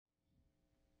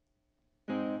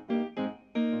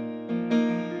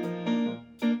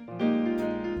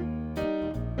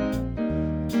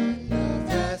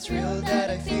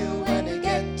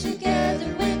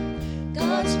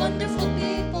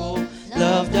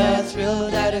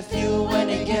thrill that I feel when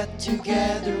I get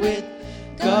together with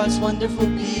God's wonderful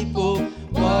people.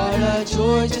 What a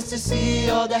joy just to see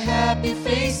all the happy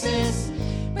faces,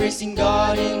 praising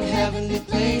God in heavenly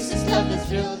places. Love the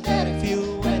thrill that I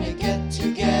feel when I get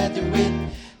together with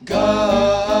God's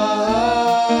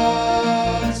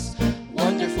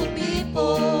wonderful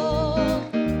people.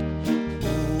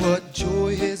 What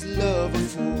joy His love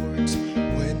affords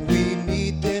when we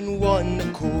meet in one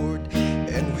accord,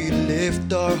 and we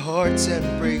lift our hearts and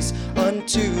praise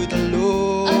unto the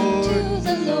Lord.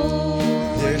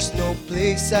 There's no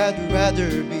place I'd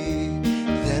rather be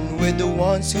than with the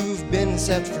ones who've been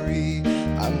set free.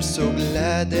 I'm so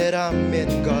glad that I'm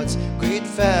in God's great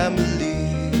family.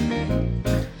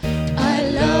 I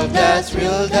love that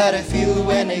thrill that I feel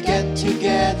when I get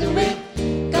together with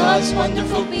God's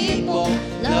wonderful people.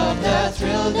 Love that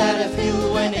thrill that I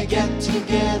feel when I get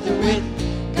together with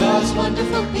God's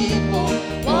wonderful people.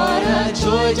 What a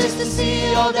joy just to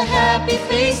see all the happy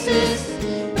faces,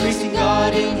 praising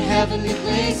God in heavenly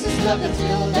places. Love the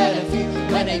thrill that I feel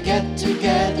when I get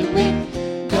together with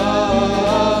God's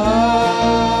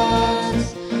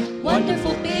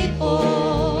wonderful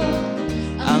people.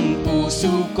 Ang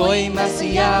puso ko'y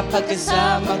masaya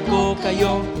pagkasama ko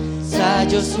kayo, sa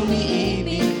Diyos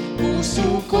umiibig.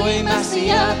 Puso ko'y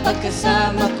masaya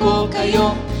pagkasama ko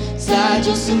kayo, sa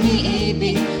Diyos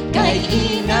umiibig. Kay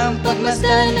inang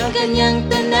pagmasdan ng kanyang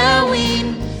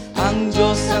tanawin, ang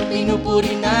Diyos ang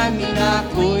pinupuri namin.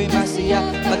 Ako'y masaya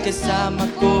pagkasama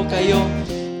ko kayo,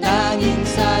 tanging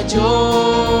sa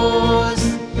Diyos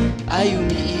ay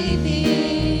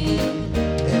umiibig.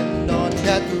 And on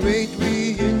that great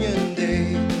reunion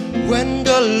day, when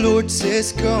the Lord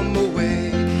says come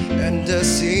away, and the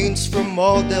saints from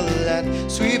all the land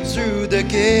sweep through the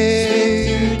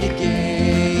gate,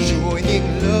 joining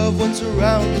loved ones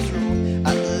around the throne,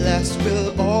 at last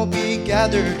we'll all be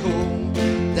gathered home.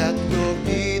 That will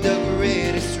be the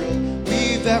greatest thrill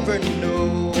we've ever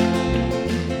known.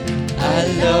 I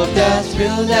love that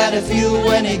thrill that I feel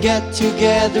when I get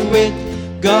together with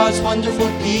God's wonderful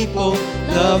people.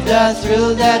 Love that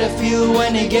thrill that I feel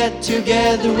when I get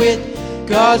together with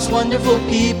God's wonderful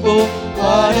people.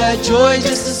 What a joy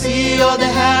just to see all the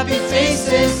happy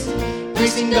faces,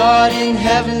 praising God in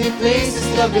heavenly places.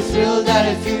 Love the thrill that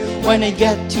I feel when I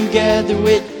get together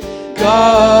with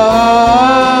God's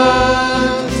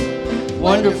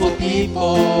wonderful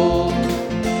people.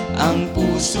 Ang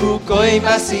puso ko'y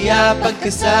masaya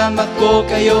pagkasama ko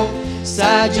kayo,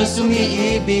 sa Diyos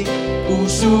umiibig.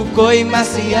 Puso ko'y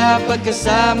masaya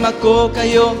pagkasama ko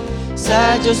kayo,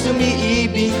 sa Diyos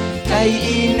umiibig. Kay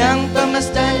inang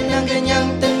pamasdan ng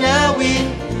kanyang tanawin,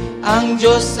 ang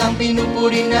Diyos ang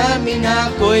pinupuri namin.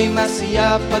 Ako'y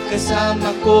masaya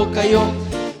pagkasama ko kayo,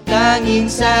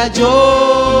 tanging sa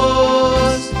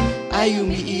Diyos ay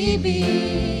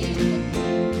umiibig.